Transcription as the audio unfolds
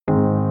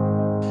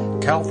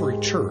Calvary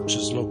Church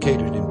is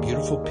located in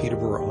beautiful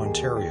Peterborough,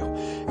 Ontario,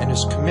 and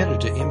is committed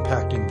to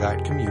impacting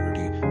that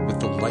community with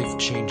the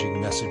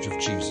life-changing message of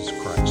Jesus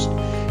Christ.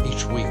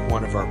 Each week,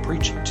 one of our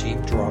preaching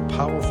team draw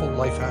powerful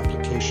life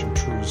application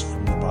truths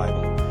from the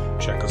Bible.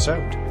 Check us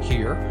out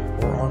here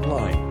or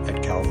online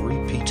at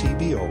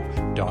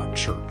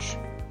calvaryptbo.church.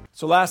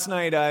 So last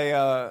night,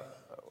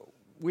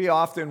 we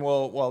often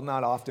will, well,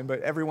 not often,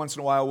 but every once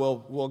in a while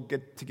we'll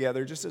get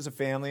together just as a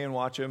family and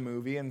watch a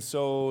movie. And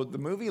so the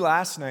movie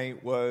last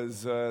night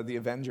was The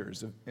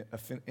Avengers,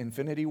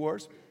 Infinity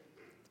Wars.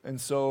 And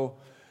so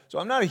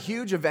I'm not a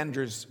huge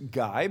Avengers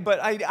guy,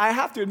 but I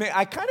have to admit,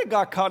 I kind of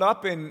got caught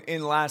up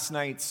in last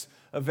night's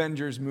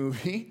Avengers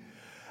movie.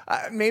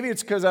 Maybe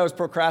it's because I was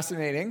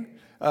procrastinating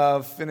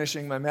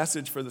finishing my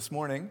message for this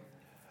morning.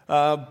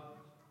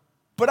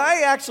 But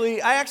I actually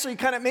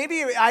kind of,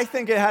 I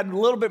think it had a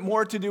little bit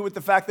more to do with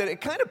the fact that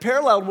it kind of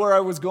paralleled where I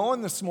was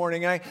going this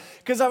morning.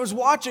 Because I was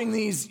watching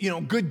these,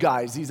 good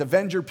guys, these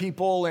Avenger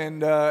people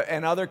and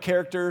other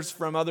characters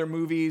from other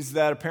movies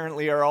that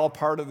apparently are all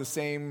part of the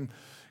same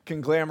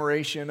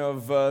conglomeration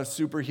of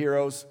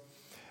superheroes.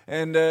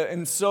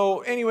 And so,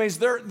 anyways,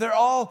 they're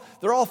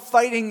all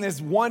fighting this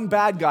one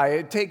bad guy.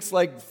 It takes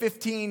like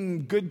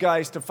 15 good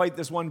guys to fight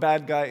this one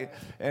bad guy.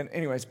 And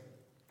anyways,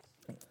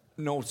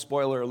 no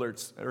spoiler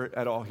alerts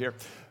at all here.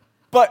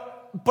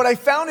 But I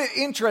found it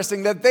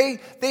interesting that they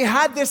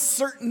had this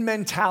certain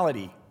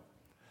mentality.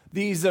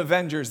 These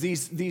Avengers,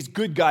 these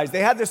good guys, they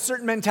had this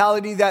certain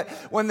mentality that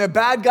when the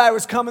bad guy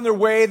was coming their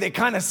way, they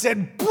kind of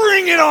said,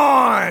 "Bring it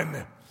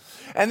on!"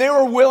 And they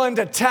were willing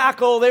to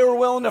tackle, they were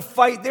willing to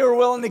fight, they were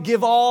willing to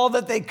give all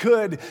that they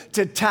could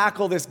to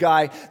tackle this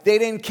guy. They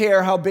didn't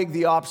care how big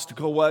the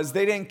obstacle was.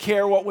 They didn't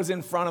care what was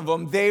in front of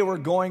them. They were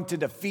going to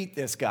defeat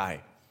this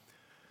guy.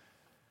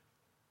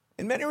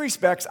 In many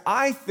respects,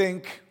 I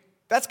think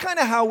that's kind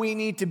of how we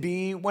need to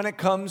be when it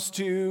comes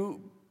to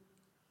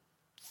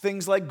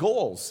things like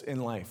goals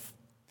in life,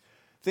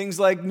 things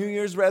like New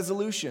Year's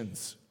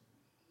resolutions.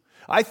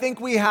 I think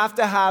we have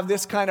to have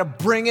this kind of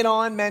bring it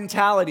on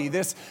mentality,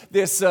 this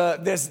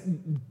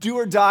do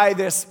or die,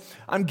 this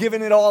I'm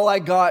giving it all I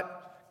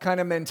got kind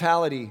of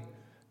mentality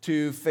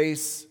to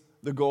face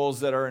the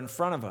goals that are in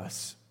front of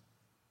us.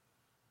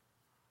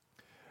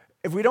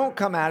 If we don't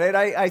come at it,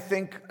 I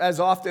think as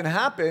often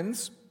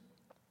happens,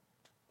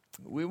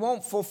 we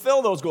won't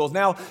fulfill those goals.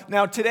 Now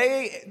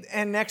today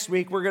and next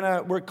week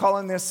we're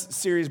calling this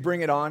series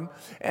 "Bring It On,"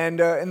 and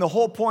the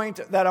whole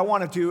point that I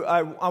want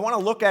to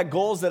look at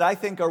goals that I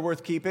think are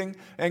worth keeping,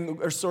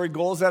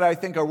 goals that I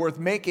think are worth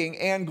making,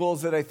 and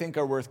goals that I think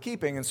are worth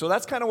keeping. And so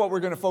that's kind of what we're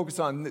going to focus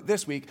on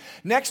this week.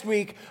 Next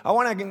week, I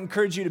want to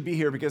encourage you to be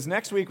here because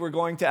next week we're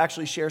going to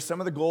actually share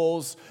some of the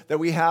goals that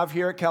we have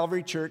here at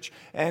Calvary Church,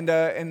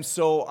 and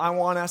so I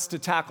want us to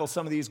tackle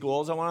some of these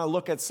goals. I want to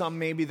look at some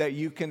maybe that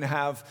you can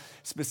have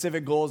specific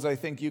goals I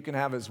think you can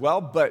have as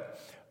well, but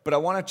I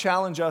want to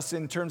challenge us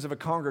in terms of a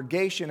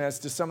congregation as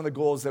to some of the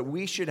goals that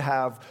we should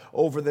have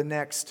over the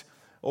next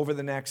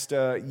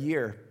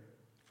year.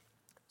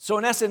 So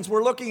in essence,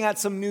 we're looking at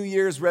some New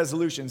Year's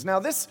resolutions. Now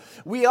this,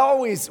 we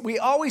always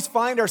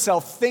find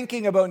ourselves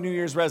thinking about New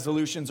Year's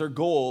resolutions or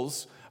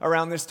goals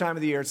around this time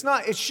of the year.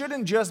 It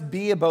shouldn't just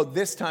be about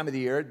this time of the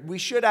year. We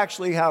should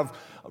actually have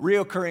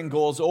reoccurring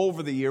goals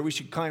over the year. We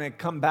should kind of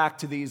come back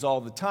to these all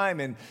the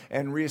time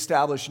and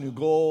reestablish new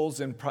goals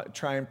and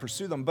try and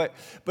pursue them. But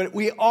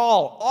we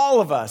all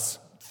of us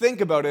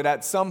think about it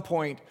at some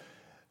point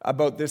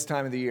about this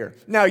time of the year.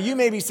 Now, you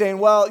may be saying,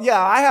 well,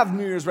 yeah, I have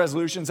New Year's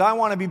resolutions. I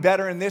want to be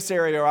better in this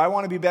area, or I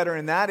want to be better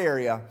in that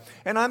area.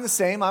 And I'm the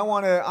same. I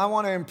want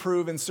to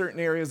improve in certain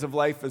areas of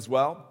life as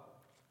well.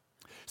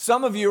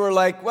 Some of you are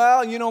like,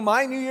 well,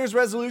 my New Year's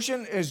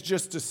resolution is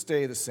just to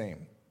stay the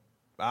same.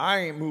 I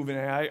ain't moving.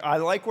 I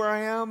like where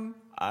I am.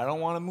 I don't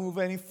want to move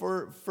any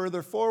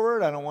further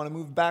forward. I don't want to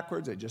move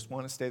backwards. I just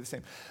want to stay the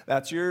same.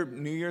 That's your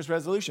New Year's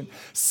resolution.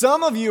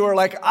 Some of you are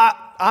like,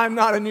 I'm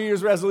not a New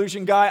Year's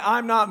resolution guy.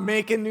 I'm not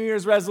making New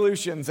Year's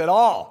resolutions at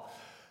all.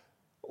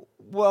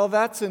 Well,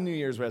 that's a New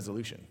Year's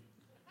resolution.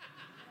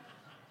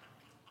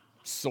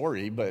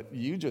 Sorry, but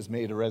you just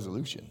made a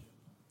resolution.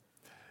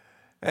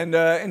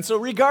 And so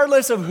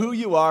regardless of who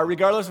you are,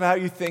 regardless of how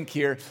you think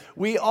here,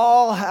 we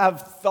all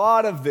have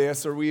thought of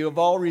this, or we have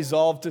all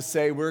resolved to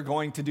say we're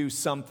going to do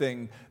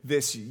something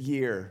this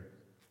year.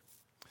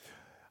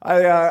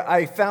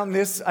 I found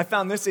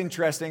this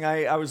interesting.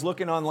 I was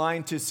looking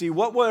online to see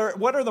what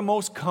are the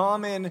most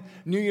common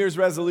New Year's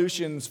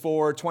resolutions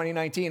for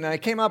 2019. And I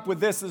came up with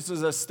this. This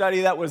is a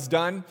study that was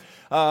done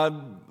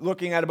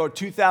looking at about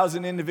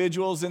 2,000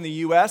 individuals in the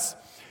U.S.,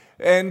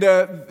 and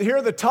here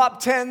are the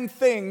top 10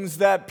 things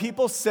that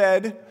people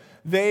said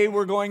they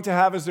were going to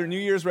have as their New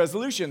Year's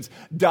resolutions.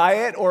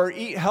 Diet or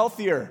eat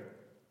healthier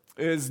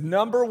is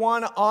number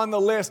one on the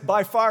list.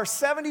 By far,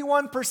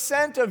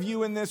 71% of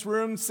you in this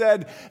room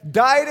said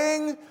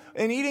dieting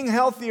and eating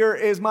healthier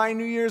is my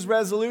New Year's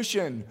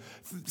resolution.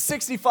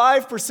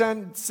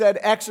 65% said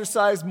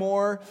exercise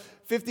more.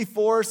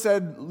 54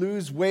 said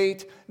lose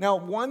weight. Now,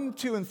 1,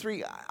 2, and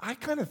 3, I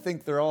kind of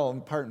think they're all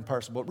part and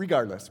parcel, but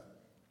regardless.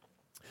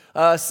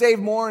 Save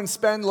more and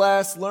spend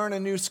less, learn a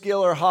new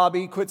skill or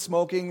hobby, quit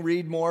smoking,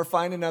 read more,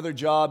 find another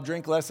job,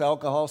 drink less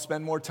alcohol,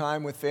 spend more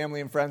time with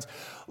family and friends.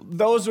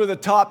 Those were the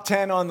top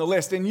 10 on the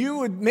list.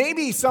 And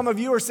maybe some of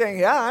you are saying,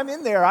 yeah, I'm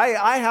in there.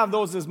 I have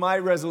those as my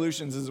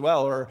resolutions as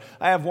well. Or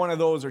I have one of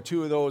those or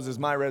two of those as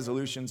my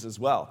resolutions as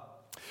well.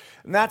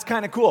 And that's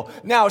kind of cool.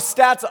 Now,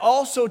 stats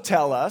also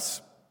tell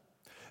us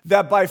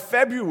that by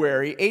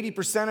February,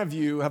 80% of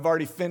you have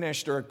already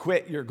finished or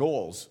quit your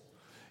goals.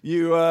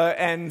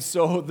 And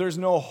so there's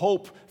no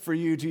hope for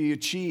you to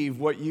achieve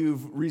what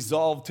you've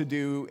resolved to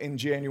do in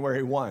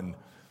January 1.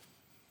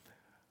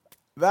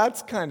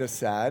 That's kind of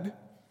sad.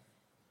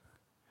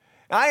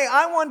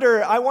 I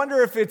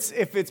wonder if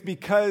it's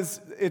because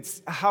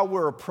it's how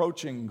we're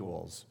approaching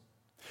goals.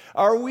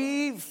 Are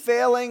we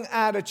failing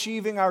at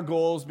achieving our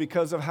goals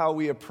because of how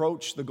we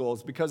approach the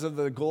goals, because of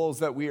the goals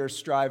that we are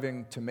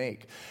striving to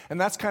make?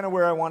 And that's kind of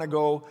where I want to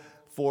go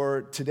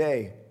for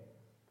today.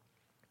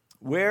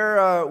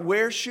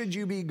 Where should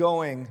you be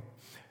going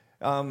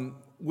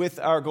with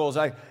our goals?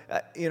 I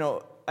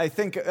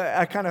think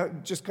kind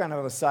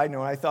of a side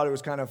note, I thought it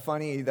was kind of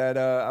funny that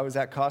I was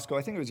at Costco.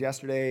 I think it was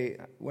yesterday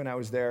when I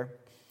was there.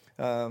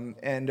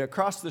 And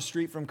across the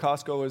street from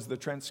Costco is the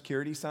Trent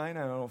security sign.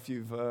 I don't know if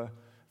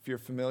you're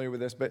familiar with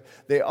this, but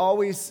they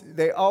always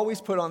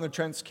put on the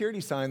Trent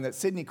security sign that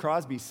Sidney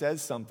Crosby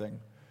says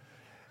something.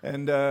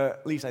 And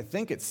at least I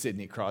think it's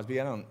Sidney Crosby.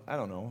 I don't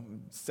know.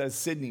 It says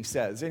Sidney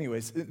says.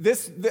 Anyways,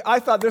 I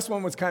thought this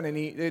one was kind of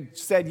neat. It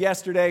said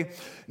yesterday,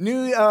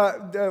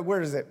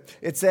 where is it?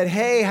 It said,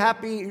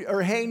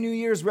 hey New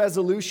Year's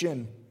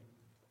resolution.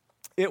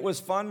 It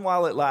was fun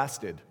while it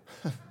lasted.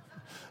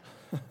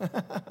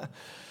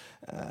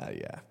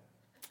 Yeah.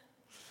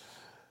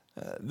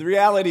 The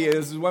reality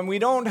is when we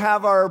don't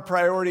have our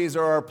priorities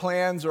or our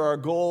plans or our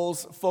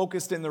goals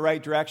focused in the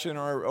right direction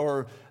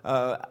or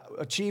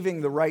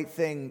achieving the right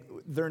thing,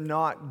 they're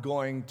not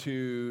going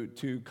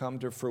to come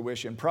to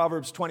fruition.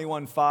 Proverbs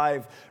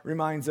 21:5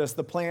 reminds us,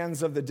 the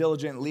plans of the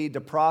diligent lead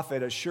to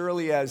profit as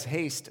surely as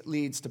haste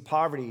leads to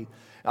poverty.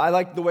 I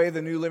like the way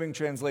the New Living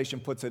Translation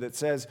puts it. It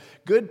says,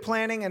 good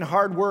planning and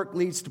hard work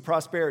leads to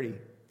prosperity,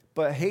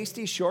 but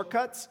hasty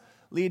shortcuts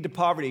lead to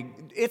poverty.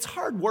 It's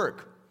hard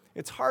work.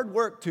 It's hard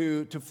work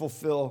to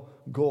fulfill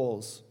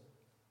goals.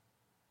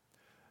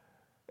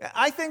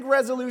 I think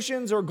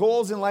resolutions or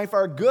goals in life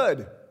are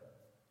good.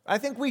 I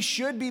think we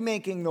should be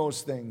making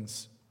those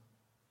things.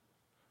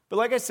 But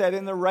like I said,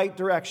 in the right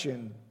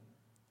direction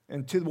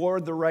and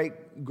toward the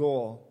right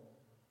goal.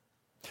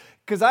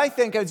 Because I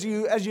think as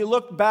you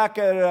look back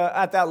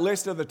at that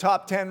list of the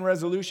top 10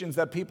 resolutions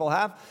that people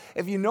have,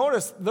 if you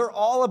notice, they're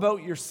all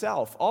about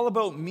yourself, all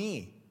about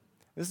me.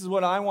 This is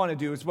what I want to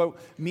do. It's about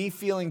me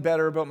feeling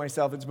better about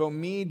myself. It's about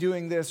me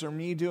doing this or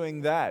me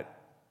doing that.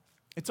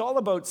 It's all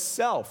about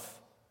self.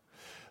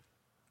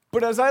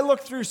 But as I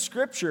look through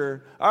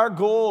Scripture, our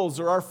goals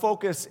or our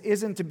focus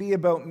isn't to be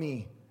about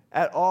me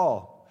at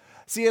all.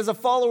 See, as a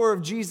follower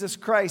of Jesus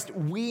Christ,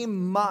 we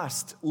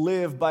must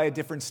live by a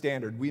different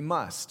standard. We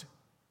must.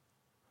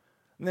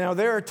 Now,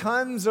 there are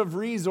tons of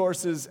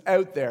resources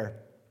out there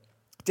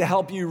to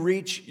help you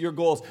reach your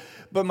goals.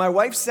 But my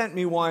wife sent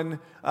me one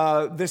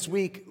this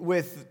week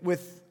with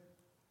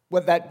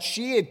what that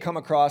she had come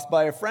across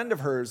by a friend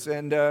of hers.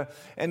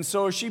 And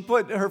so she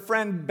put her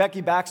friend Becky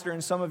Baxter,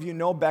 and some of you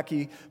know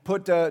Becky,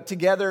 put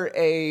together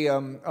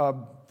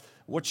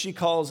what she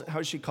calls, how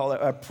does she call it?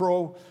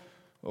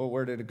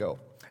 Where did it go?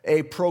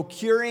 A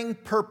procuring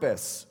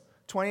purpose.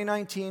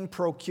 2019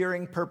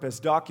 Procuring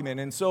Purpose document.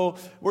 And so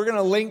we're going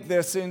to link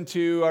this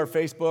into our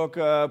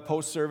Facebook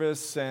post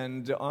service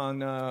and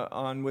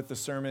on with the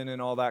sermon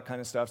and all that kind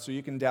of stuff. So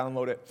you can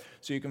download it,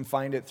 so you can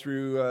find it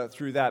through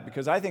that,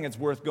 because I think it's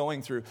worth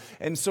going through.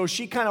 And so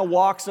she kind of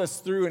walks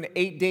us through an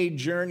 8-day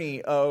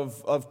journey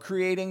of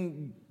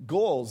creating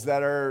goals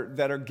that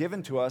are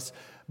given to us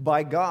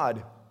by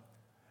God.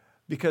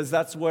 Because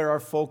that's where our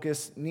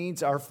focus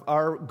needs,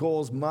 our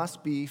goals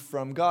must be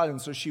from God.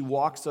 And so she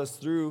walks us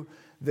through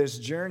this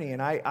journey,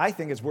 and I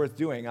think it's worth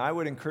doing. I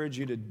would encourage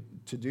you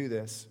to do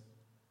this.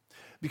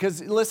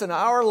 Because, listen,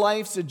 our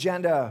life's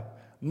agenda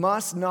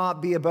must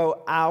not be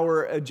about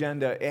our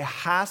agenda. It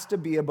has to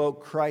be about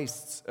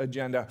Christ's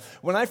agenda.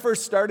 When I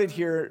first started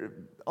here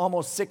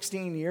almost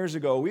 16 years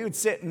ago, we would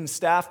sit in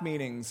staff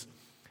meetings,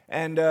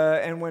 and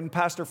when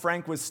Pastor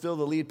Frank was still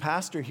the lead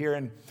pastor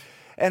here,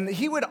 and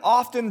he would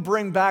often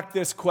bring back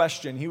this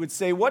question. He would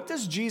say, what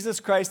does Jesus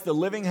Christ, the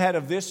living head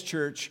of this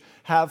church,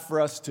 have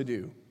for us to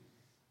do?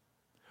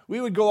 We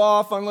would go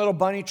off on little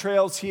bunny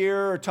trails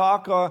here or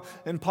talk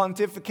and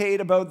pontificate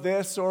about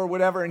this or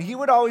whatever. And he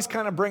would always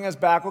kind of bring us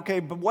back,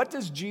 okay, but what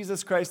does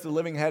Jesus Christ, the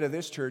living head of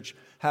this church,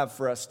 have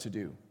for us to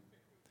do?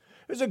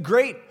 It was a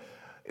great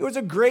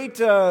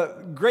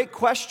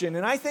question.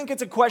 And I think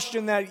it's a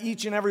question that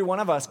each and every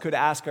one of us could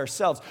ask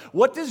ourselves.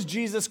 What does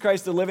Jesus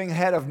Christ, the living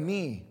head of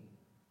me,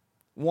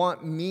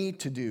 want me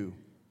to do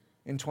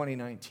in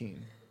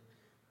 2019?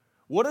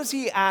 What is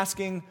he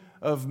asking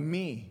of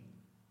me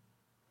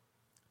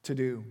to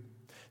do?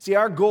 See,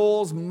 our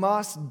goals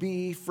must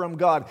be from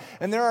God.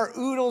 And there are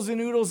oodles and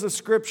oodles of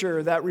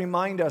scripture that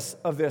remind us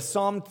of this.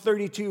 Psalm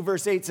 32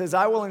 verse 8 says,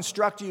 I will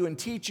instruct you and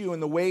teach you in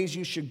the ways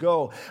you should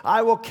go.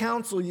 I will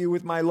counsel you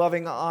with my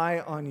loving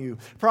eye on you.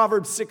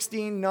 Proverbs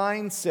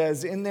 16:9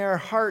 says, in their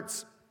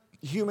hearts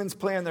humans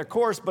plan their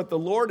course, but the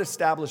Lord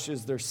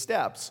establishes their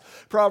steps.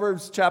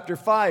 Proverbs chapter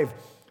 5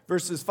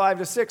 verses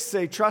 5-6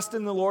 say, trust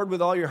in the Lord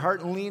with all your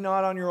heart and lean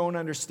not on your own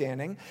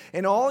understanding.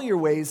 In all your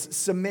ways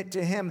submit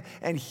to him,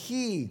 and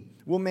he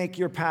will make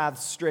your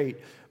paths straight.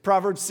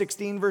 Proverbs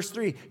 16 verse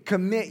 3,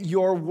 commit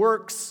your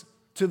works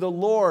to the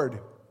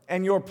Lord,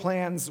 and your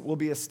plans will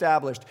be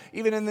established.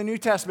 Even in the New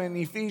Testament,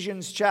 in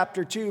Ephesians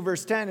chapter 2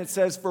 verse 10, it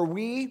says, for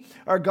we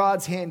are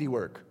God's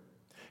handiwork,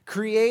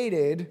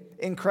 created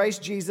in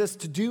Christ Jesus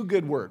to do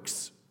good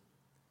works,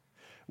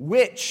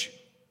 which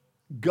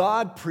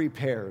God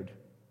prepared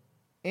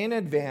in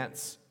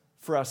advance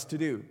for us to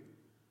do.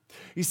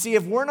 You see,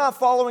 if we're not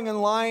following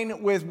in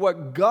line with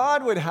what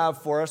God would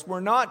have for us, we're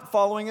not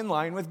following in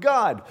line with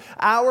God.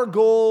 Our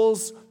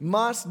goals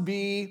must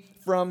be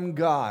from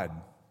God.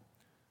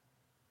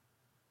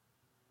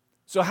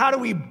 So how do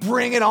we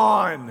bring it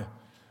on?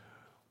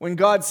 When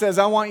God says,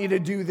 I want you to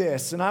do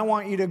this, and I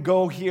want you to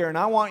go here, and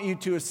I want you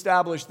to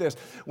establish this.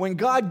 When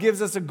God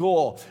gives us a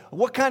goal,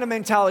 what kind of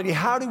mentality?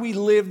 How do we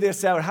live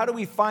this out? How do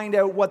we find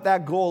out what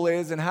that goal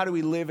is, and how do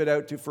we live it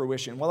out to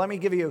fruition? Well, let me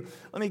give you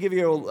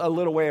a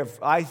little way of,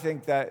 I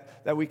think,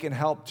 that we can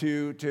help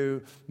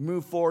to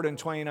move forward in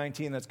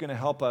 2019 that's going to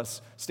help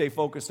us stay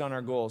focused on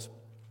our goals.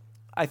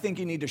 I think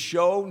you need to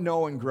show,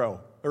 know, and grow,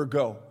 or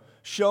go.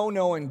 Show,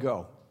 know, and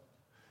go.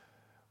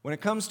 When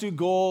it comes to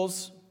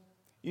goals,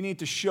 you need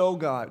to show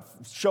God,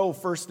 show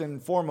first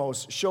and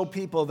foremost, show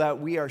people that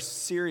we are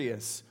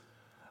serious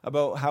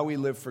about how we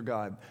live for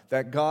God,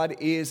 that God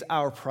is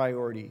our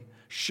priority.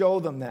 Show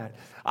them that.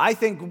 I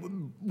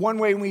think one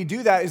way we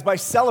do that is by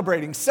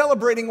celebrating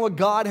what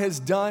God has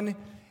done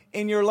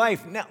in your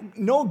life. Now,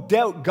 no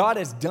doubt God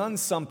has done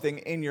something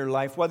in your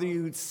life, whether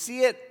you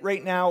see it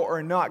right now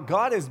or not.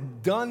 God has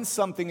done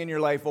something in your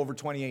life over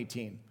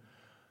 2018.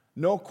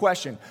 No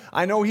question.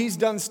 I know he's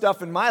done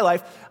stuff in my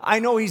life. I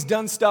know he's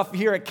done stuff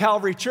here at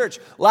Calvary Church.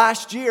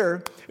 Last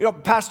year,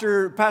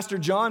 Pastor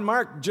John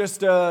Mark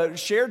just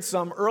shared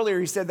some earlier.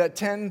 He said that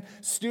 10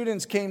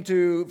 students came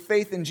to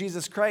faith in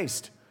Jesus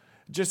Christ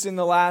just in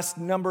the last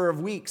number of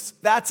weeks.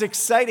 That's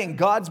exciting.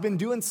 God's been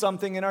doing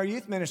something in our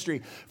youth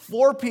ministry.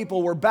 4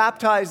 people were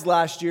baptized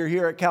last year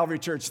here at Calvary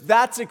Church.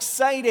 That's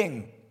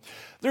exciting.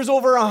 There's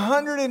over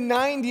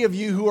 190 of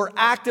you who are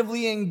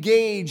actively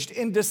engaged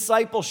in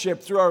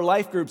discipleship through our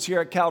life groups here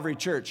at Calvary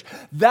Church.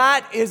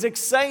 That is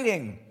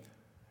exciting.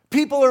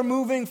 People are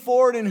moving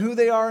forward in who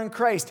they are in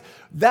Christ.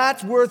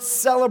 That's worth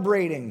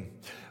celebrating.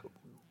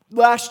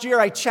 Last year,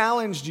 I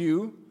challenged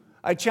you.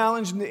 I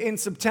challenged in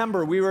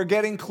September. We were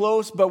getting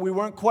close, but we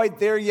weren't quite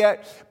there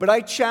yet. But I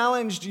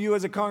challenged you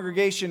as a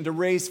congregation to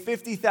raise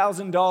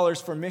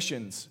 $50,000 for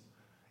missions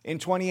in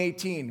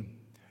 2018.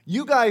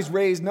 You guys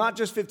raised not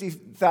just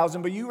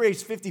 $50,000, but you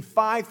raised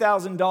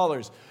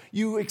 $55,000.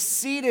 You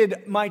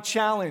exceeded my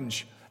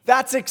challenge.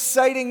 That's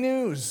exciting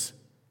news.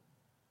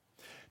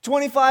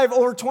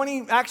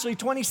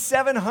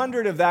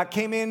 2,700 of that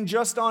came in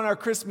just on our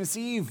Christmas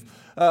Eve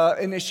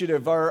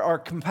initiative, our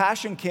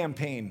compassion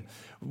campaign,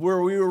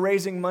 where we were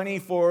raising money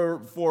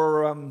for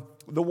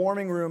the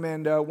warming room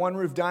and One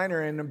Roof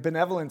Diner and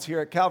benevolence here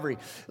at Calvary.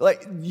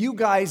 Like, you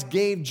guys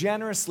gave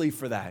generously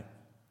for that.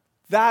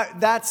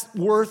 That's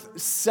worth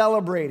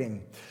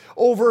celebrating.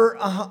 Over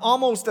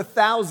almost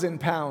 1,000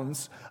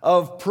 pounds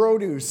of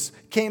produce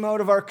came out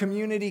of our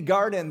community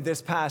garden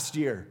this past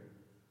year.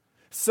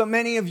 So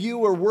many of you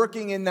were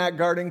working in that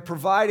garden,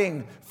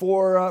 providing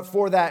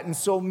for that. And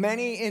so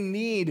many in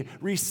need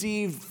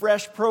received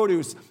fresh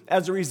produce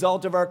as a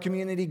result of our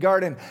community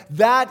garden.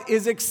 That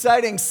is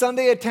exciting.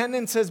 Sunday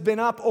attendance has been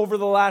up over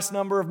the last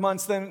number of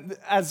months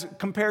as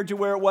compared to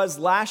where it was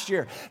last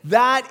year.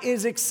 That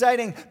is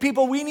exciting.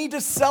 People, we need to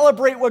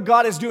celebrate what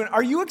God is doing.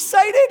 Are you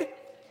excited?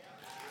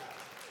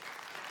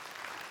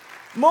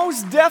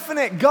 Most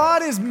definite.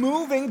 God is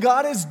moving.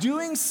 God is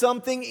doing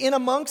something in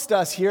amongst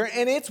us here,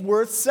 and it's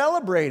worth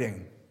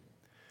celebrating.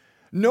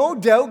 No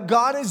doubt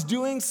God is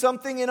doing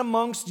something in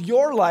amongst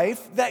your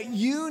life that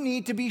you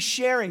need to be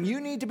sharing. You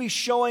need to be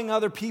showing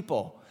other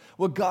people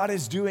what God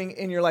is doing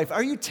in your life.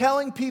 Are you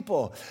telling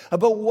people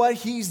about what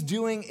He's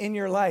doing in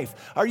your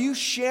life? Are you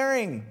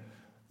sharing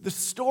the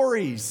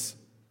stories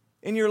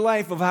in your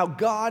life of how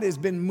God has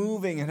been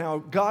moving and how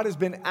God has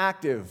been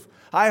active?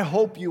 I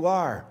hope you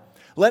are.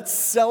 Let's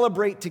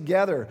celebrate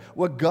together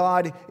what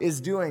God is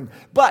doing.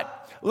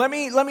 But let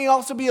me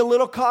also be a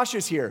little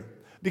cautious here,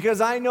 because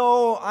I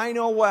know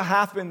what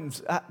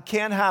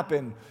can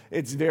happen.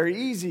 It's very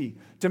easy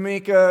to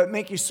make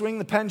you swing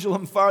the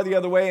pendulum far the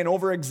other way and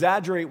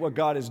over-exaggerate what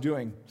God is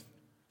doing.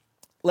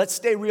 Let's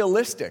stay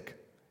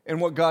realistic in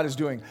what God is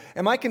doing.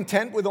 Am I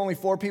content with only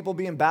 4 people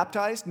being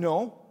baptized?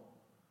 No,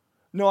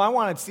 I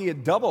want to see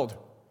it doubled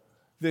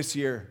this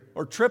year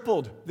or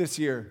tripled this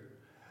year.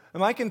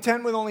 Am I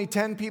content with only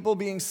 10 people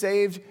being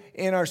saved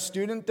in our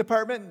student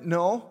department?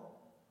 No.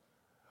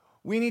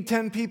 We need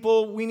 10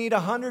 people, we need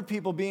 100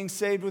 people being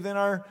saved within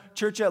our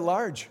church at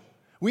large.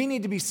 We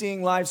need to be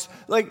seeing lives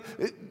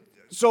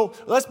so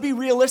let's be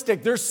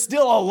realistic. There's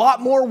still a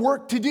lot more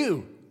work to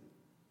do.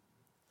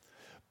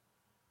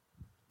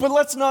 But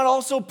let's not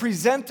also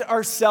present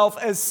ourselves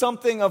as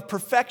something of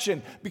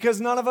perfection,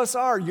 because none of us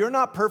are. You're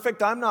not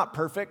perfect, I'm not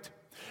perfect.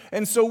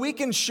 And so we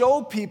can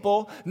show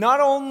people not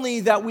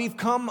only that we've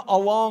come a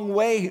long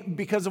way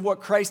because of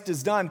what Christ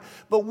has done,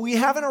 but we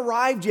haven't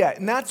arrived yet.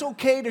 And that's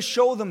okay to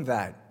show them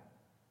that.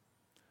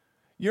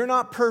 You're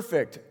not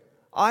perfect.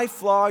 I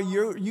flaw,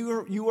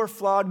 you are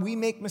flawed. We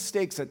make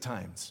mistakes at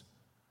times.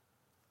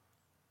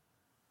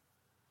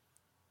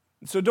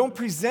 So don't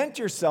present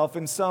yourself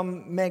in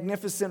some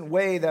magnificent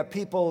way that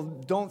people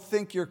don't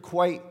think you're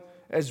quite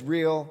as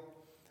real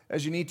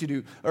as you need to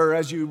do, or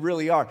as you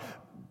really are.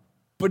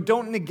 But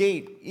don't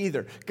negate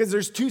either, because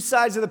there's two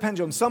sides of the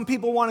pendulum. Some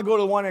people want to go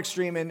to one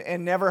extreme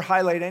and never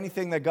highlight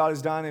anything that God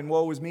has done, and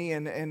woe is me,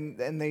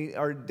 and they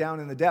are down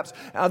in the depths.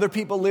 Other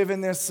people live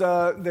in this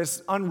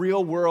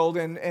unreal world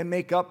and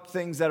make up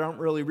things that aren't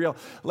really real.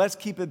 Let's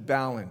keep it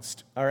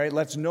balanced, all right?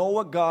 Let's know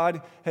what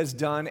God has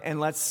done, and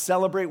let's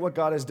celebrate what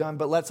God has done,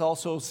 but let's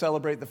also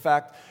celebrate the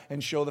fact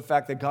and show the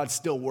fact that God's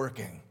still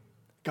working.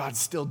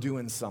 God's still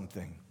doing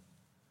something.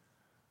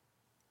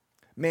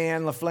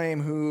 Marianne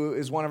LaFlame, who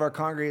is one of our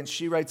congregants,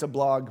 she writes a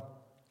blog.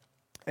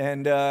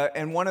 And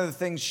one of the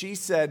things she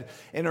said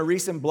in a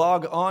recent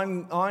blog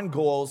on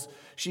goals,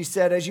 she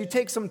said, as you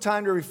take some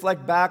time to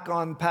reflect back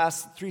on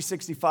past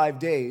 365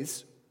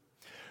 days,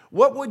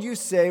 what would you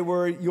say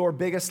were your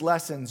biggest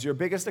lessons, your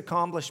biggest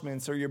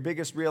accomplishments, or your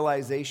biggest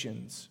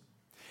realizations?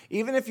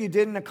 Even if you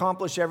didn't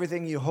accomplish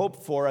everything you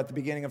hoped for at the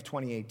beginning of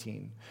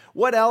 2018,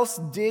 what else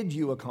did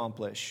you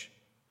accomplish?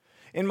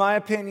 In my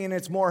opinion,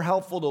 it's more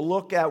helpful to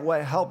look at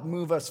what helped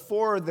move us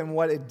forward than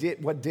what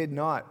did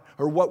not,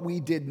 or what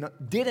we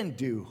didn't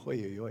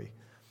do.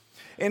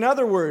 In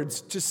other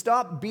words, to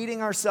stop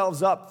beating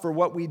ourselves up for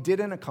what we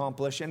didn't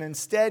accomplish and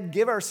instead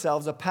give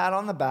ourselves a pat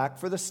on the back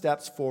for the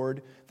steps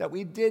forward that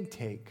we did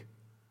take.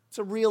 It's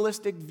a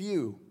realistic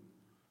view.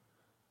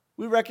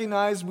 We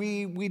recognize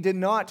we did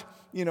not,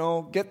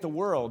 get the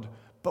world,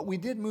 but we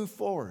did move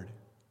forward.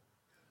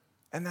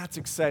 And that's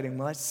exciting.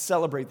 Let's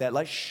celebrate that.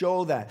 Let's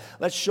show that.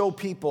 Let's show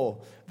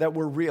people that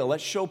we're real.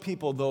 Let's show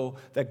people, though,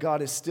 that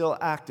God is still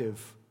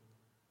active.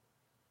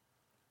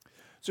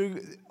 So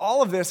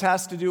all of this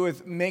has to do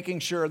with making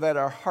sure that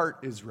our heart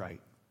is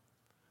right.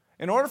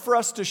 In order for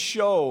us to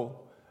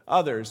show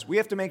others, we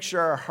have to make sure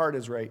our heart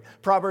is right.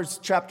 Proverbs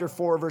chapter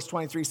 4, verse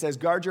 23 says,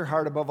 guard your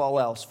heart above all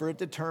else, for it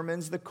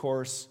determines the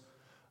course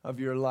of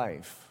your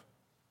life.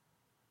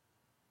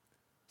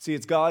 See,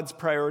 it's God's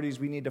priorities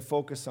we need to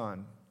focus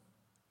on.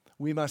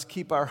 We must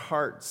keep our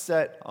heart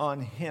set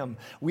on Him.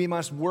 We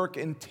must work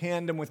in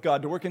tandem with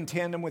God. To work in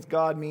tandem with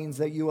God means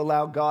that you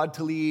allow God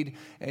to lead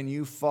and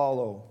you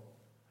follow.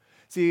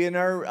 See, in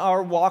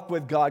our walk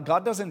with God,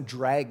 God doesn't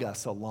drag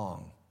us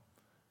along.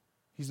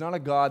 He's not a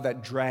God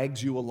that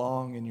drags you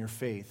along in your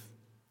faith.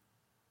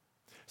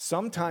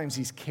 Sometimes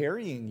He's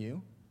carrying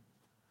you.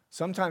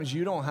 Sometimes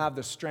you don't have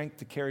the strength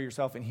to carry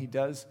yourself, and He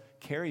does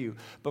carry you.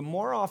 But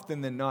more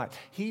often than not,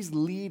 He's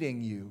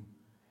leading you.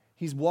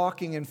 He's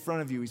walking in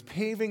front of you. He's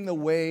paving the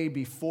way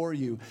before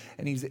you,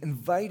 and He's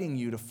inviting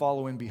you to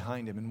follow in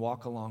behind Him and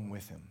walk along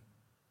with Him.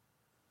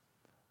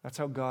 That's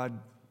how God,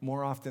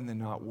 more often than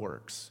not,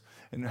 works.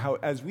 And how,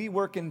 as we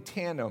work in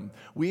tandem,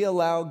 we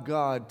allow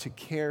God to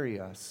carry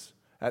us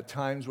at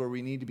times where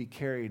we need to be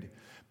carried,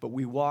 but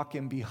we walk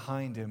in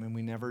behind Him and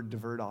we never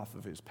divert off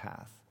of His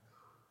path.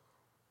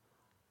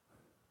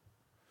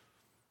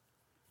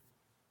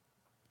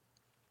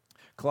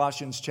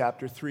 Colossians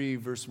chapter 3,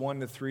 verse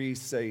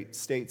 1-3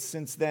 states,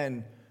 since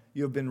then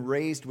you have been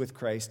raised with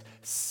Christ.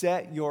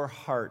 Set your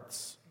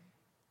hearts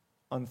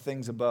on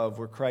things above,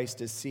 where Christ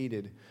is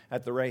seated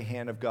at the right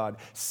hand of God.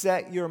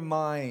 Set your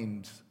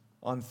mind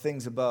on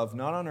things above,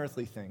 not on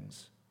earthly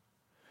things.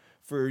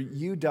 For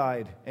you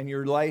died, and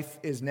your life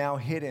is now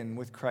hidden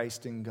with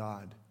Christ in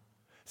God.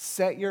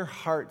 Set your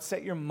heart,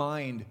 set your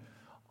mind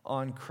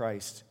on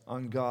Christ,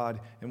 on God,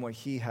 and what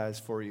He has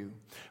for you.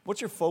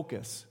 What's your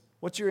focus?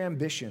 What's your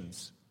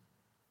ambitions?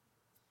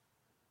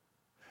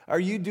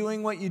 Are you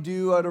doing what you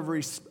do out of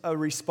a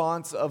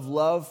response of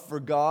love for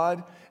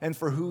God and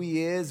for who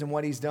He is and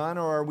what He's done?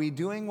 Or are we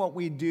doing what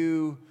we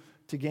do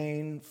to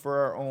gain for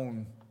our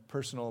own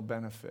personal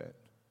benefit?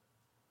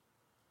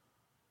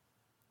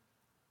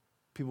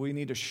 People, we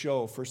need to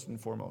show, first and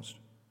foremost,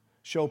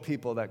 show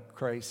people that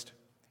Christ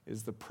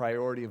is the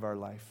priority of our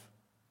life.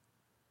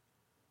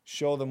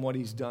 Show them what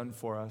He's done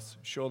for us.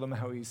 Show them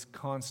how He's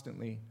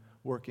constantly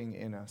working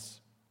in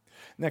us.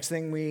 Next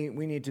thing we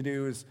need to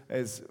do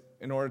is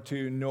in order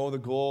to know the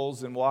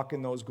goals and walk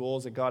in those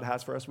goals that God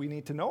has for us, we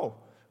need to know.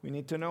 We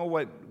need to know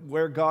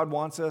where God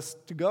wants us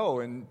to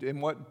go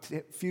and what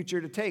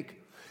future to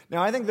take.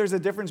 Now, I think there's a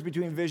difference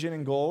between vision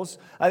and goals.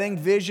 I think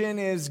vision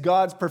is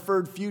God's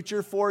preferred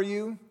future for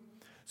you.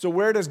 So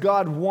where does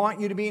God want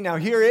you to be? Now,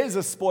 here is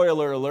a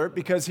spoiler alert,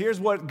 because here's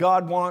what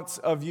God wants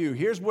of you.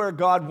 Here's where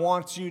God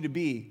wants you to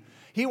be.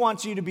 He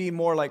wants you to be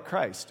more like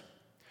Christ.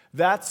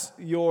 That's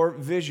your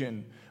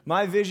vision.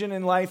 My vision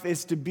in life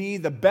is to be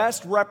the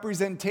best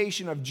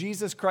representation of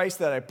Jesus Christ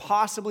that I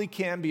possibly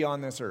can be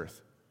on this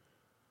earth.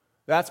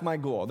 That's my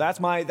goal. That's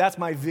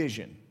my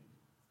vision.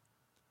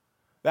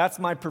 That's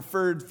my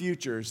preferred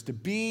future, is to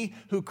be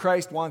who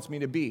Christ wants me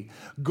to be.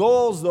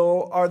 Goals,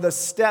 though, are the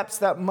steps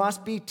that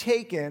must be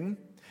taken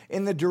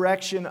in the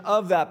direction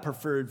of that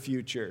preferred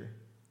future.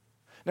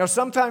 Now,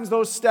 sometimes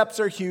those steps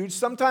are huge.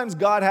 Sometimes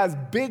God has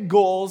big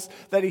goals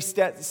that he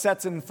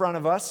sets in front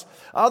of us.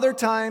 Other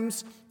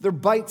times, they're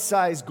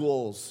bite-sized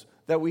goals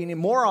that we need.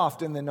 More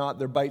often than not,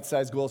 they're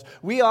bite-sized goals.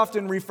 We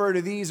often refer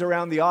to these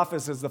around the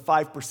office as the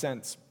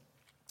 5%.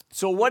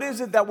 So what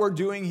is it that we're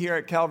doing here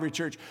at Calvary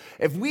Church?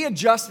 If we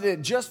adjusted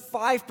it just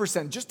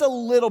 5%, just a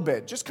little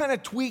bit, just kind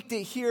of tweaked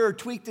it here or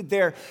tweaked it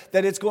there,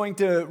 that it's going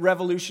to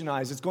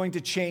revolutionize, it's going to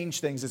change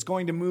things, it's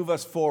going to move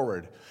us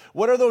forward.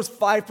 What are those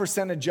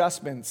 5%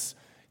 adjustments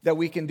that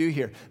we can do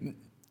here?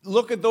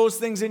 Look at those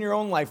things in your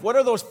own life. What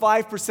are those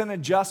 5%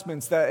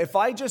 adjustments that if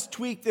I just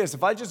tweak this,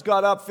 if I just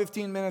got up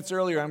 15 minutes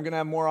earlier, I'm going to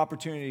have more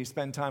opportunity to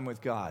spend time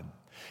with God.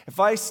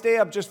 If I stay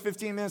up just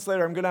 15 minutes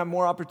later, I'm going to have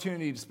more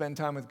opportunity to spend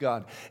time with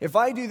God. If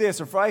I do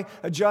this, or if I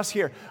adjust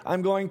here,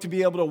 I'm going to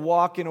be able to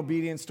walk in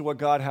obedience to what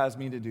God has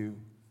me to do.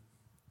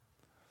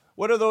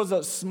 What are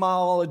those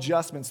small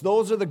adjustments?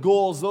 Those are the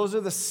goals. Those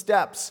are the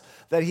steps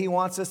that he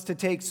wants us to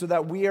take so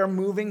that we are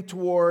moving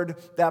toward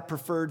that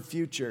preferred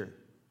future.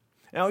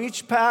 Now,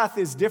 each path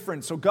is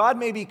different, so God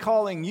may be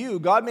calling you,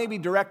 God may be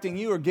directing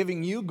you or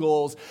giving you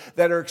goals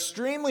that are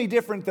extremely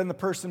different than the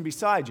person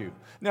beside you.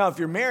 Now, if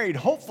you're married,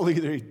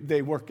 hopefully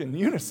they work in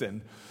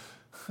unison.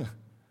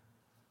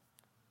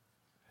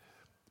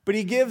 But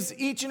he gives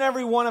each and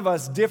every one of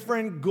us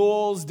different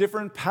goals,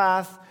 different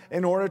path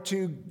in order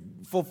to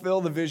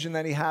fulfill the vision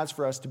that he has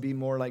for us to be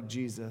more like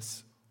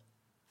Jesus.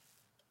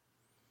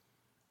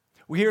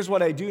 Well, here's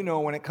what I do know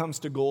when it comes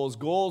to goals.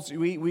 Goals,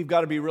 we've got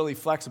to be really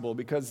flexible,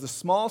 because the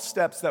small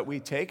steps that we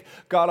take,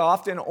 God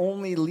often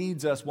only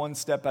leads us one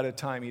step at a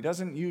time. He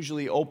doesn't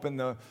usually open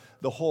the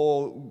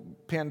whole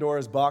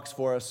Pandora's box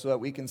for us so that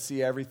we can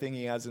see everything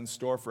he has in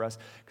store for us,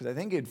 because I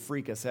think it'd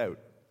freak us out.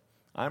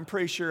 I'm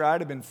pretty sure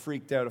I'd have been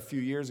freaked out a few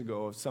years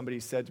ago if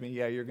somebody said to me,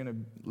 yeah, you're going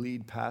to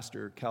lead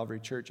pastor Calvary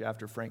Church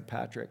after Frank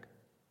Patrick.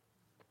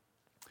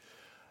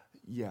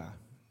 Yeah,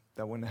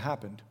 that wouldn't have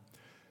happened.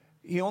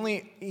 He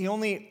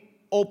only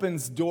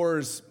opens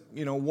doors,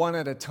 one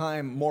at a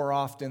time more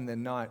often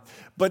than not.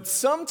 But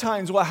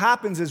sometimes what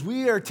happens is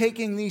we are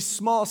taking these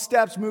small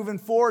steps moving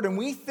forward, and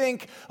we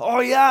think,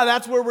 oh yeah,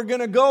 that's where we're going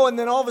to go. And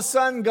then all of a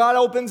sudden, God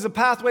opens a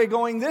pathway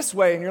going this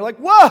way. And you're like,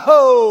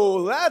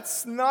 whoa,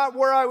 that's not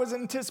where I was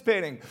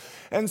anticipating.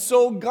 And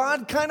so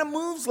God kind of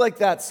moves like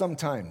that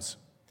sometimes.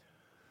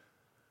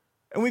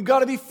 And we've got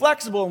to be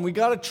flexible, and we've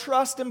got to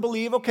trust and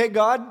believe, okay,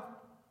 God,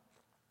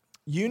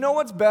 you know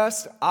what's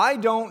best. I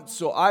don't,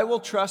 so I will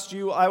trust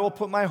you. I will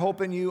put my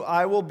hope in you.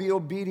 I will be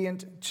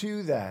obedient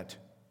to that.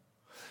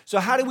 So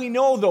how do we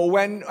know, though?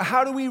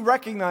 How do we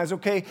recognize,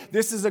 okay,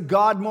 this is a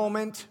God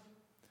moment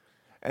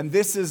and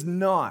this is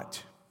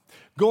not?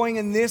 Going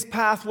in this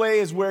pathway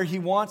is where he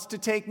wants to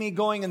take me.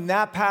 Going in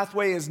that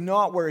pathway is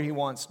not where he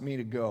wants me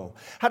to go.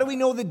 How do we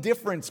know the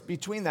difference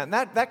between that? And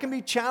that can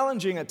be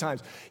challenging at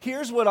times.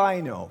 Here's what I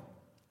know.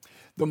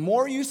 The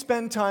more you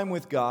spend time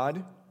with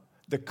God,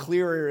 the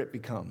clearer it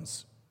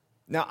becomes.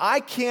 Now, I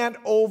can't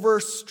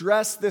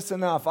over-stress this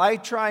enough. I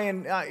try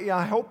and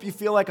I hope you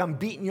feel like I'm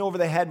beating you over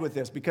the head with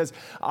this, because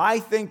I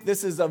think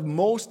this is of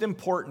most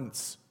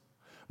importance.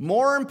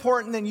 More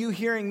important than you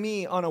hearing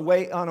me on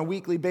a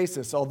weekly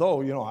basis.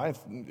 Although,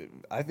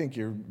 I think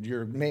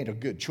you're made a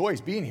good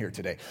choice being here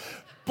today.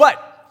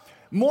 But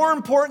more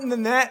important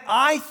than that,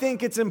 I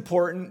think it's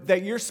important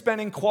that you're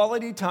spending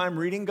quality time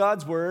reading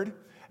God's Word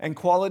and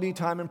quality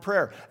time in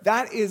prayer.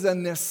 That is a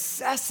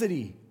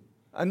necessity.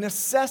 A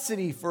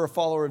necessity for a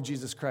follower of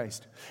Jesus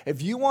Christ.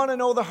 If you want to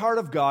know the heart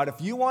of God,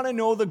 if you want to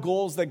know the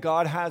goals that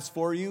God has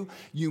for you,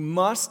 you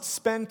must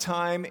spend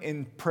time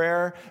in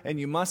prayer and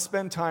you must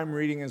spend time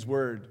reading His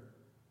Word.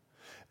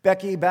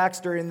 Becky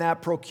Baxter, in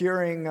that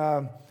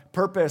Procuring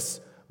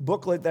Purpose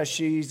booklet that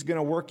she's going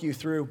to work you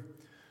through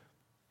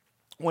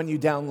when you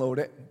download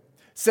it,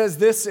 says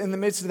this in the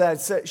midst of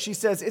that. She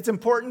says, it's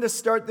important to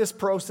start this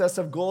process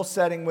of goal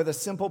setting with a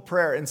simple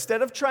prayer.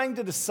 Instead of trying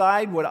to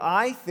decide what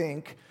I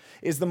think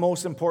is the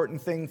most important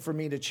thing for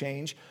me to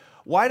change,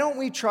 why don't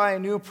we try a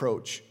new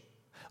approach?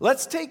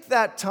 Let's take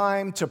that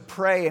time to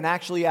pray and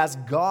actually ask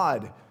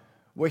God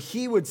what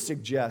He would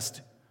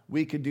suggest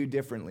we could do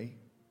differently.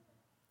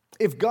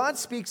 If God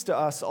speaks to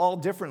us all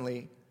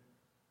differently,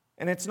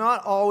 and it's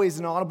not always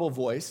an audible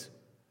voice,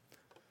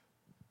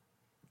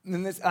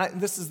 and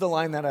this is the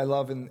line that I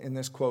love in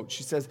this quote.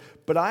 She says,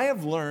 but I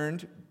have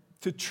learned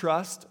to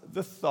trust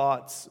the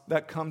thoughts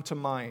that come to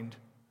mind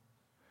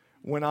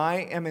when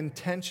I am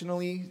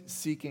intentionally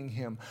seeking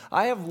Him.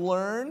 I have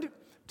learned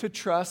to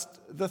trust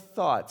the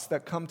thoughts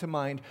that come to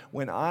mind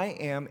when I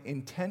am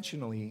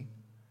intentionally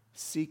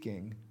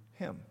seeking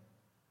Him.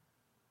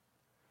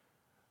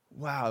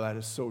 Wow, that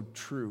is so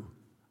true.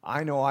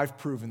 I know I've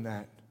proven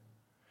that.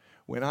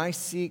 When I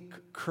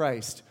seek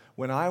Christ,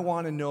 when I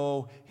want to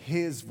know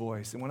His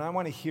voice, and when I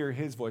want to hear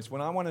His voice,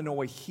 when I want to know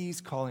what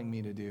He's calling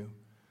me to do,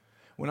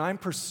 when I'm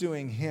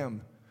pursuing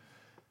Him,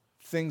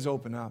 things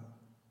open up.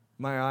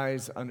 My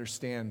eyes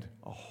understand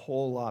a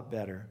whole lot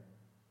better.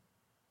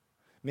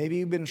 Maybe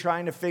you've been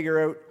trying to figure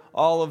out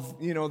all of,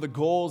 the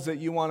goals that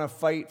you want to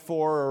fight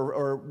for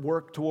or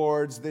work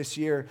towards this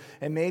year,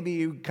 and maybe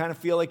you kind of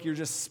feel like you're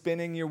just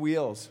spinning your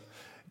wheels.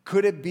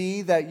 Could it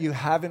be that you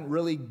haven't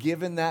really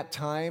given that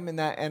time and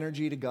that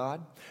energy to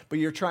God, but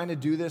you're trying to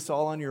do this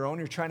all on your own?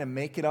 You're trying to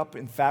make it up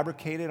and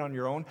fabricate it on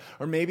your own?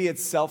 Or maybe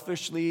it's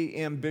selfishly,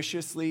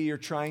 ambitiously, you're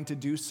trying to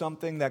do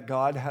something that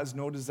God has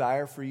no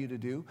desire for you to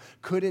do.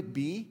 Could it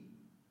be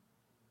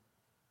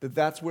that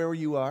that's where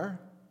you are?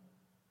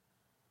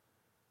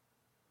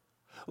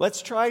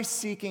 Let's try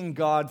seeking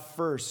God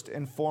first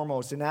and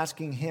foremost and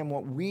asking Him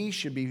what we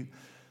should be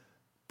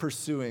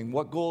pursuing,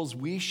 what goals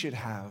we should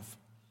have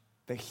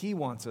that He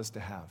wants us to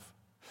have.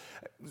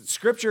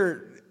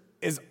 Scripture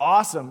is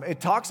awesome.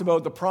 It talks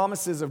about the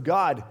promises of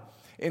God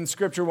in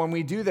Scripture when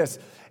we do this.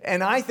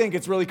 And I think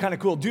it's really kind of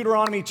cool.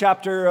 Deuteronomy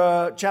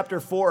chapter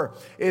 4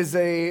 is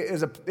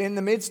in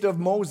the midst of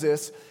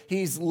Moses.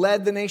 He's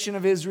led the nation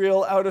of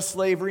Israel out of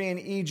slavery in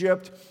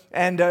Egypt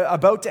and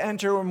about to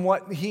enter in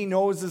what he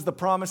knows is the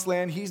promised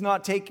land. He's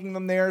not taking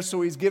them there,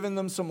 so he's given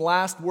them some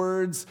last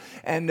words,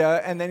 and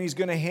then he's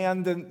going to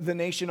hand the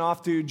nation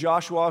off to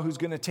Joshua, who's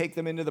going to take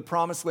them into the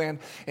promised land.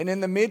 And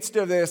in the midst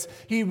of this,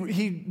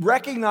 he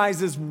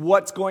recognizes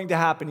what's going to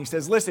happen. He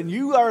says, listen,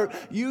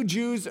 you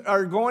Jews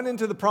are going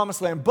into the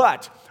promised land,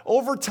 but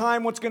over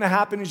time what's going to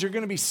happen is you're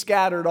going to be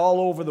scattered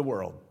all over the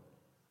world.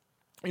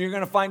 You're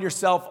going to find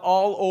yourself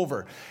all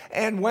over.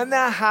 And when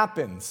that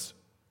happens,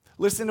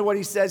 listen to what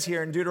he says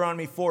here in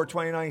Deuteronomy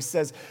 4:29. He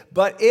says,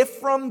 but if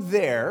from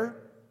there,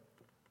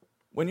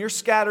 when you're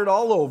scattered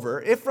all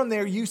over, if from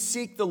there you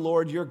seek the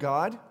Lord your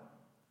God,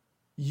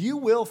 you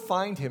will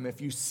find Him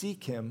if you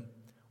seek Him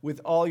with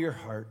all your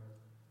heart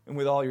and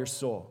with all your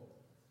soul.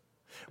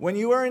 When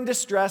you are in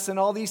distress and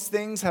all these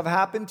things have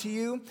happened to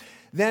you,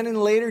 then in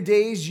later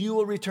days you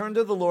will return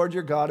to the Lord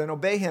your God and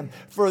obey Him.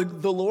 For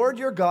the Lord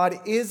your God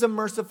is a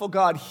merciful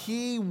God.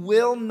 He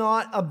will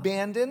not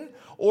abandon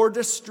or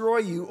destroy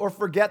you or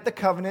forget the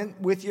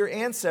covenant with your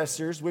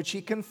ancestors, which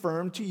He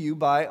confirmed to you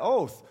by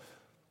oath.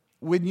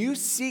 When you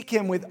seek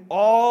Him with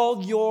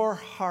all your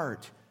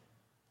heart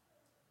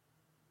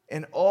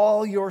and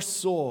all your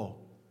soul.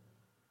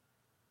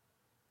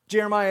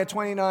 Jeremiah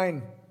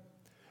 29,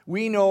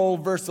 we know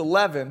verse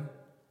 11,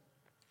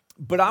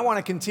 but I want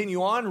to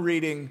continue on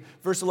reading.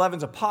 Verse 11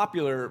 is a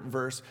popular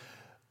verse,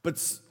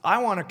 but I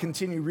want to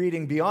continue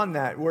reading beyond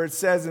that, where it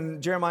says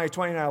in Jeremiah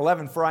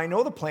 29:11, for I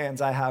know the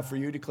plans I have for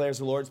you, declares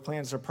the Lord,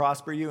 plans to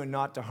prosper you and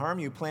not to harm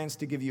you, plans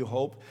to give you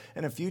hope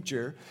and a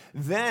future.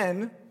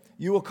 Then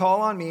you will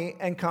call on me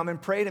and come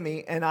and pray to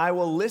me, and I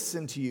will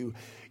listen to you.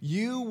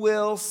 You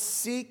will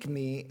seek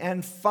me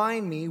and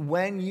find me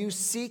when you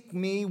seek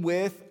me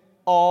with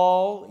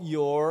all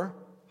your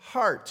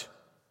heart.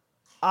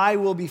 I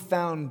will be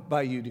found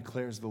by you,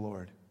 declares the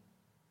Lord.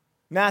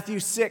 Matthew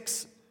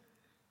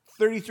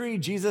 6:33,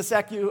 Jesus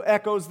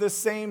echoes this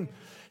same,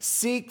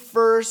 seek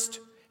first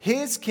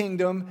His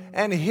kingdom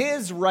and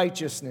His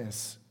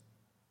righteousness.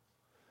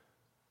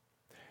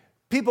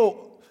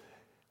 People,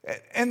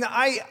 and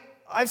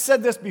I've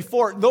said this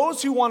before,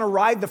 those who want to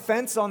ride the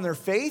fence on their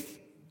faith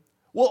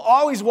will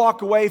always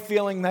walk away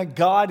feeling that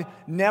God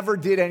never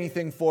did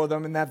anything for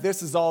them and that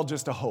this is all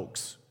just a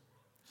hoax.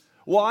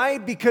 Why?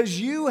 Because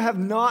you have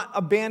not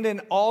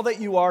abandoned all that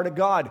you are to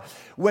God.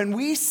 When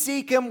we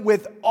seek Him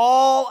with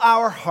all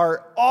our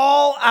heart,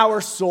 all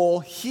our soul,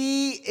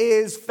 He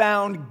is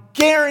found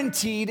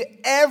guaranteed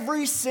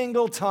every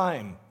single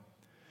time.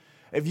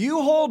 If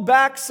you hold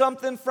back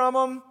something from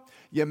Him,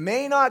 you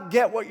may not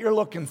get what you're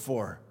looking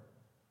for.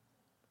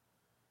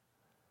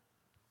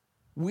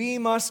 We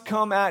must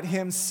come at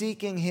Him,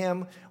 seeking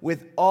Him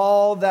with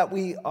all that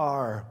we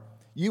are.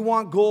 You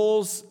want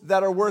goals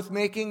that are worth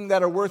making,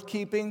 that are worth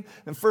keeping?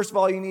 Then first of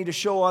all, you need to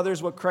show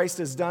others what Christ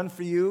has done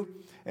for you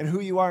and who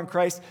you are in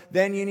Christ.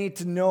 Then you need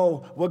to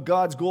know what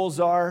God's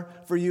goals are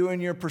for you in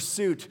your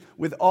pursuit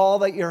with all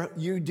that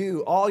you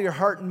do, all your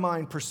heart and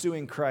mind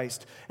pursuing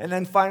Christ. And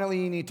then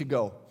finally, you need to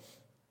go.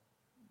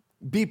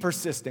 Be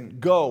persistent.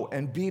 Go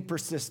and be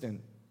persistent.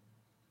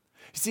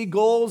 You see,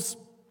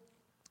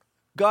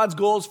 God's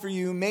goals for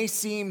you may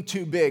seem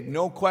too big.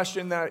 No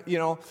question that,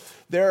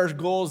 there are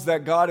goals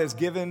that God has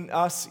given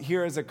us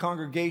here as a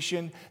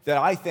congregation that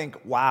I think,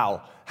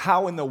 wow,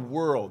 how in the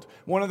world?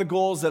 One of the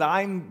goals that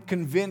I'm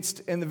convinced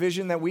in the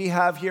vision that we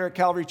have here at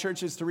Calvary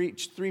Church is to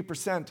reach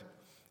 3%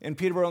 in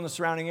Peterborough and the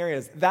surrounding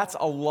areas. That's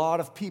a lot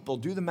of people.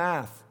 Do the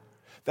math.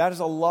 That is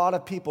a lot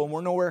of people, and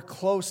we're nowhere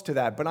close to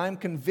that. But I'm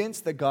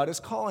convinced that God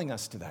is calling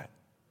us to that.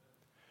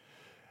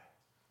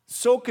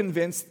 So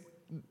convinced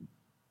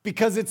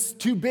because it's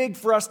too big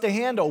for us to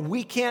handle.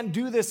 We can't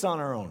do this on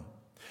our own.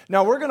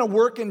 Now, we're going to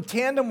work in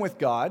tandem with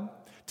God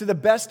to the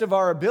best of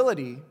our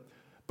ability,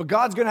 but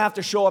God's going to have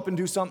to show up and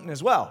do something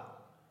as well.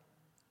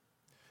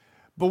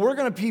 But we're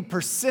going to be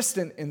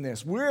persistent in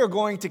this. We're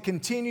going to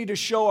continue to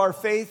show our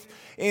faith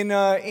in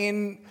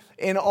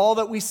all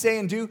that we say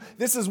and do.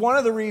 This is one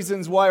of the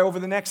reasons why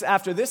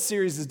after this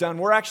series is done,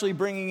 we're actually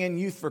bringing in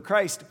Youth for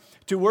Christ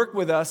to work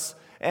with us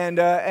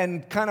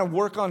and kind of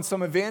work on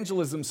some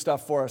evangelism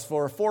stuff for us.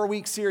 For a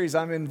 4-week series,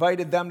 I've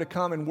invited them to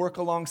come and work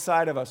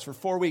alongside of us for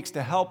 4 weeks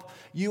to help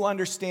you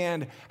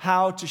understand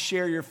how to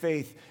share your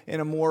faith in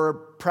a more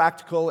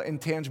practical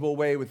and tangible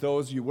way with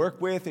those you work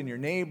with in your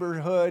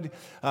neighborhood,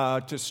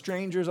 to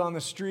strangers on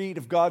the street,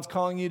 if God's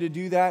calling you to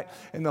do that,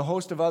 and the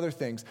host of other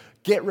things.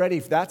 Get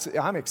ready.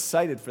 I'm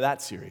excited for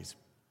that series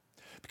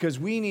because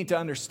we need to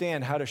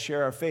understand how to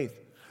share our faith.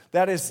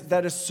 That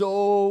is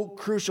so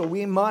crucial.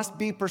 We must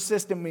be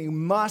persistent. We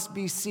must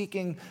be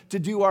seeking to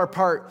do our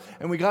part.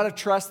 And we got to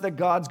trust that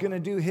God's going to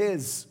do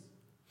His.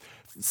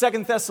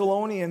 2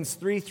 Thessalonians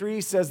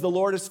 3:3 says, "The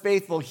Lord is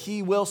faithful.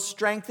 He will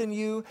strengthen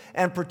you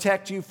and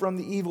protect you from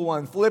the evil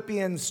one."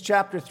 Philippians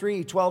chapter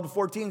 3,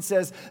 12-14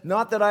 says,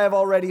 "Not that I have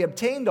already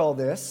obtained all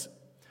this,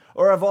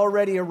 or have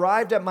already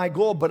arrived at my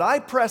goal, but I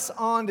press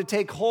on to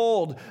take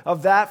hold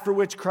of that for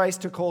which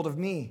Christ took hold of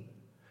me.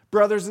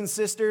 Brothers and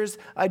sisters,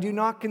 I do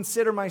not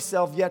consider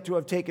myself yet to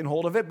have taken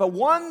hold of it, but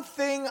one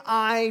thing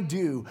I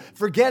do,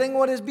 forgetting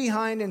what is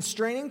behind and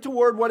straining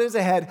toward what is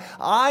ahead,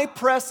 I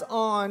press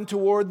on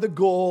toward the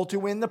goal to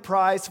win the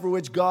prize for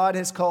which God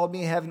has called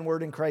me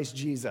heavenward in Christ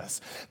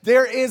Jesus."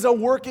 There is a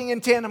working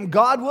in tandem.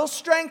 God will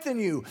strengthen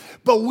you,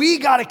 but we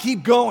got to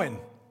keep going.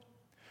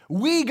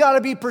 We got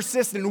to be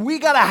persistent. We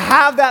got to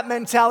have that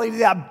mentality,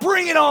 that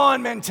bring it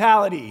on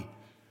mentality.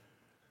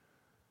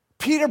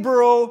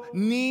 Peterborough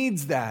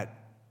needs that.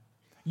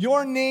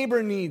 Your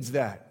neighbor needs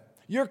that.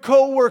 Your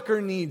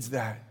coworker needs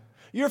that.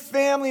 Your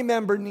family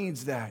member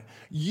needs that.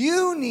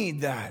 You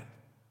need that.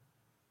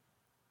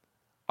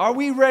 Are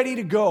we ready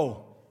to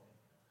go?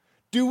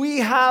 Do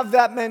we have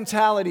that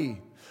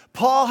mentality?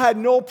 Paul had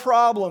no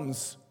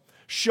problems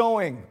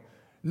showing,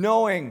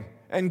 knowing,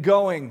 and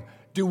going.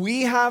 Do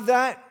we have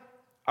that?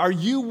 Are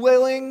you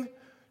willing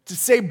to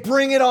say,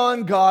 "Bring it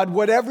on, God.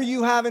 Whatever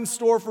you have in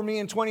store for me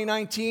in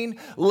 2019,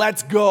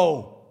 let's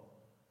go"?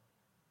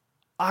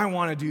 I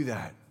want to do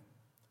that.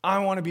 I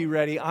want to be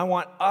ready. I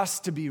want us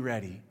to be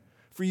ready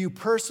for you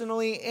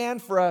personally and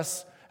for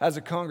us as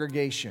a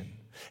congregation.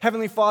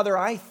 Heavenly Father,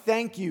 I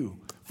thank you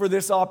for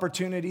this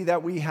opportunity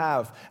that we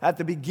have at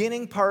the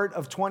beginning part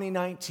of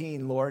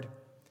 2019, Lord,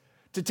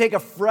 to take a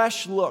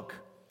fresh look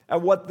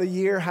at what the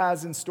year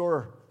has in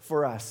store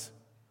for us.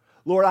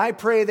 Lord, I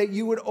pray that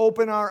you would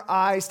open our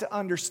eyes to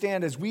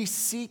understand as we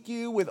seek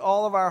you with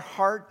all of our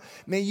heart.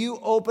 May you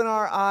open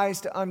our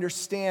eyes to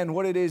understand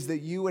what it is that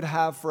you would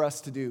have for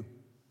us to do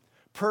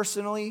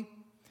personally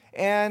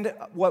and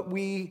what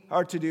we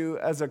are to do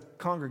as a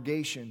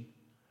congregation.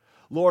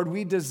 Lord,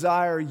 we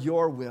desire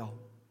your will.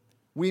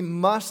 We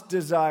must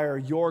desire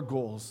your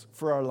goals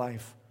for our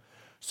life.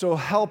 So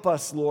help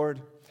us,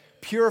 Lord.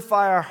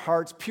 Purify our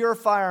hearts,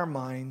 purify our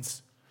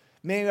minds.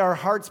 May our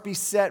hearts be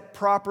set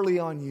properly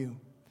on you.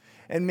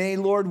 And may,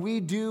 Lord, we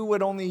do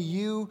what only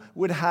you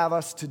would have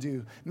us to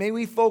do. May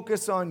we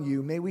focus on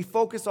you. May we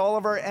focus all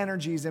of our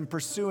energies in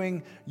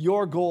pursuing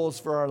your goals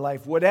for our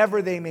life,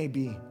 whatever they may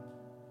be.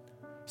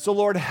 So,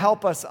 Lord,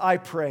 help us, I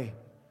pray,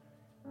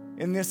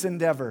 in this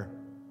endeavor.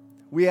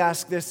 We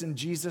ask this in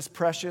Jesus'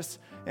 precious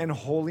and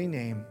holy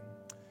name.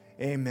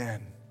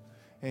 Amen.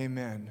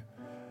 Amen.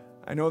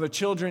 I know the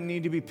children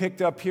need to be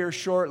picked up here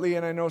shortly,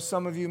 and I know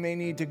some of you may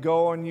need to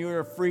go, and you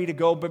are free to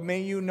go, but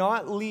may you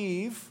not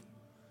leave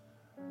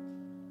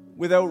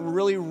without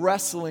really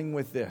wrestling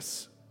with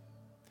this.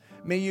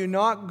 May you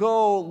not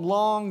go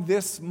long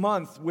this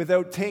month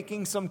without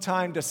taking some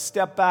time to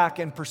step back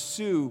and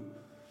pursue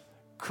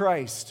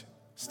Christ.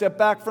 Step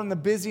back from the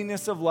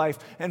busyness of life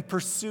and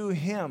pursue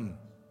Him.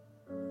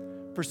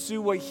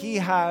 Pursue what He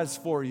has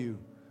for you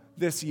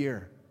this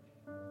year.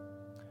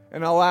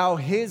 And allow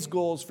His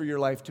goals for your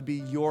life to be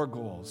your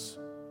goals.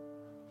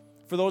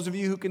 For those of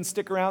you who can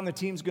stick around, the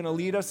team's going to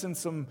lead us in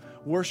some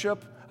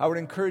worship. I would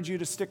encourage you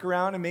to stick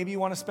around, and maybe you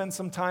want to spend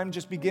some time,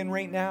 just begin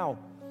right now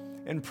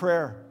in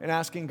prayer and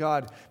asking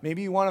God.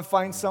 Maybe you want to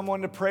find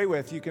someone to pray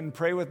with. You can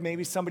pray with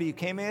maybe somebody you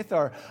came with,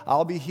 or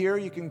I'll be here.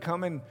 You can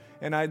come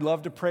and I'd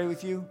love to pray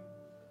with you.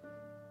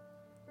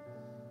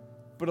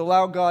 But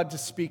allow God to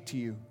speak to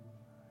you,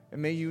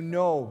 and may you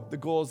know the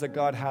goals that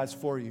God has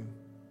for you.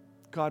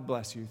 God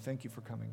bless you. Thank you for coming.